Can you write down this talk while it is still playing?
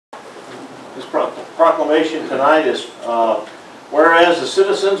This proclamation tonight is, whereas the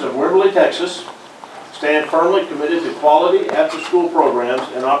citizens of Wimberley, Texas stand firmly committed to quality after-school programs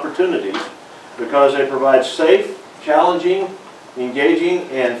and opportunities because they provide safe, challenging, engaging,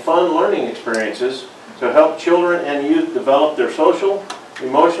 and fun learning experiences to help children and youth develop their social,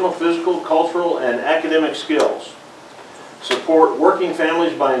 emotional, physical, cultural, and academic skills. Support working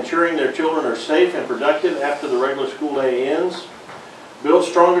families by ensuring their children are safe and productive after the regular school day ends. Build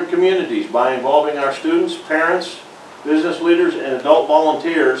stronger communities by involving our students, parents, business leaders, and adult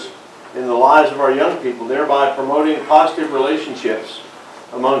volunteers in the lives of our young people, thereby promoting positive relationships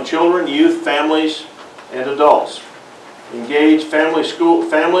among children, youth, families, and adults. Engage families,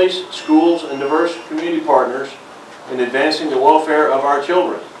 schools, and diverse community partners in advancing the welfare of our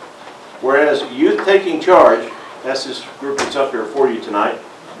children. Whereas Youth Taking Charge, that's this group that's up here for you tonight,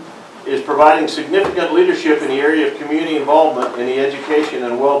 is providing significant leadership in the area of community involvement in the education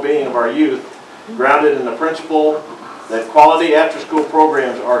and well-being of our youth, grounded in the principle that quality after-school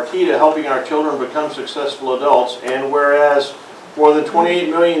programs are key to helping our children become successful adults. And whereas more than 28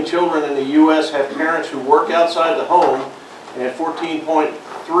 million children in the U.S. have parents who work outside the home, and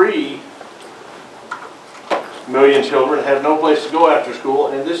 14.3 million children have no place to go after school,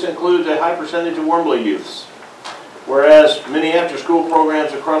 and this includes a high percentage of Wimberley youths. Whereas many after-school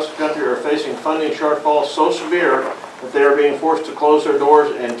programs across the country are facing funding shortfalls so severe that they are being forced to close their doors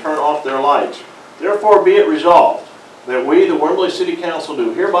and turn off their lights. Therefore, be it resolved that we, the Wimberley City Council,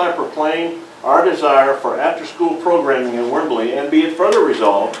 do hereby proclaim our desire for after-school programming in Wimberley, and be it further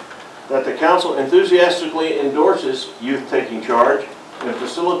resolved that the Council enthusiastically endorses Youth Taking Charge in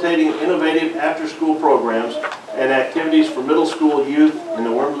facilitating innovative after-school programs and activities for middle school youth in the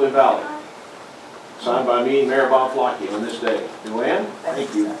Wimberley Valley. Signed by me, Mayor Bob Flocky, on this day. Luann,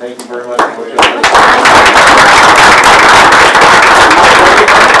 thank you. Thank you very much for what you're doing.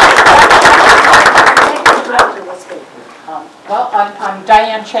 Well, I'm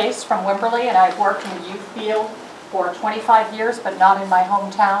Diane Chase from Wimberley, and I've worked in the youth field for 25 years, but not in my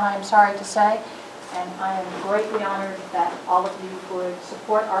hometown, I'm sorry to say. And I am greatly honored that all of you would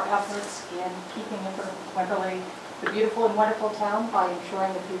support our efforts in keeping Wimberley the beautiful and wonderful town by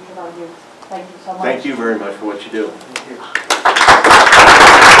ensuring the future of our youth. Thank you so much. Thank you very much for what you do. Thank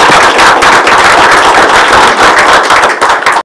you.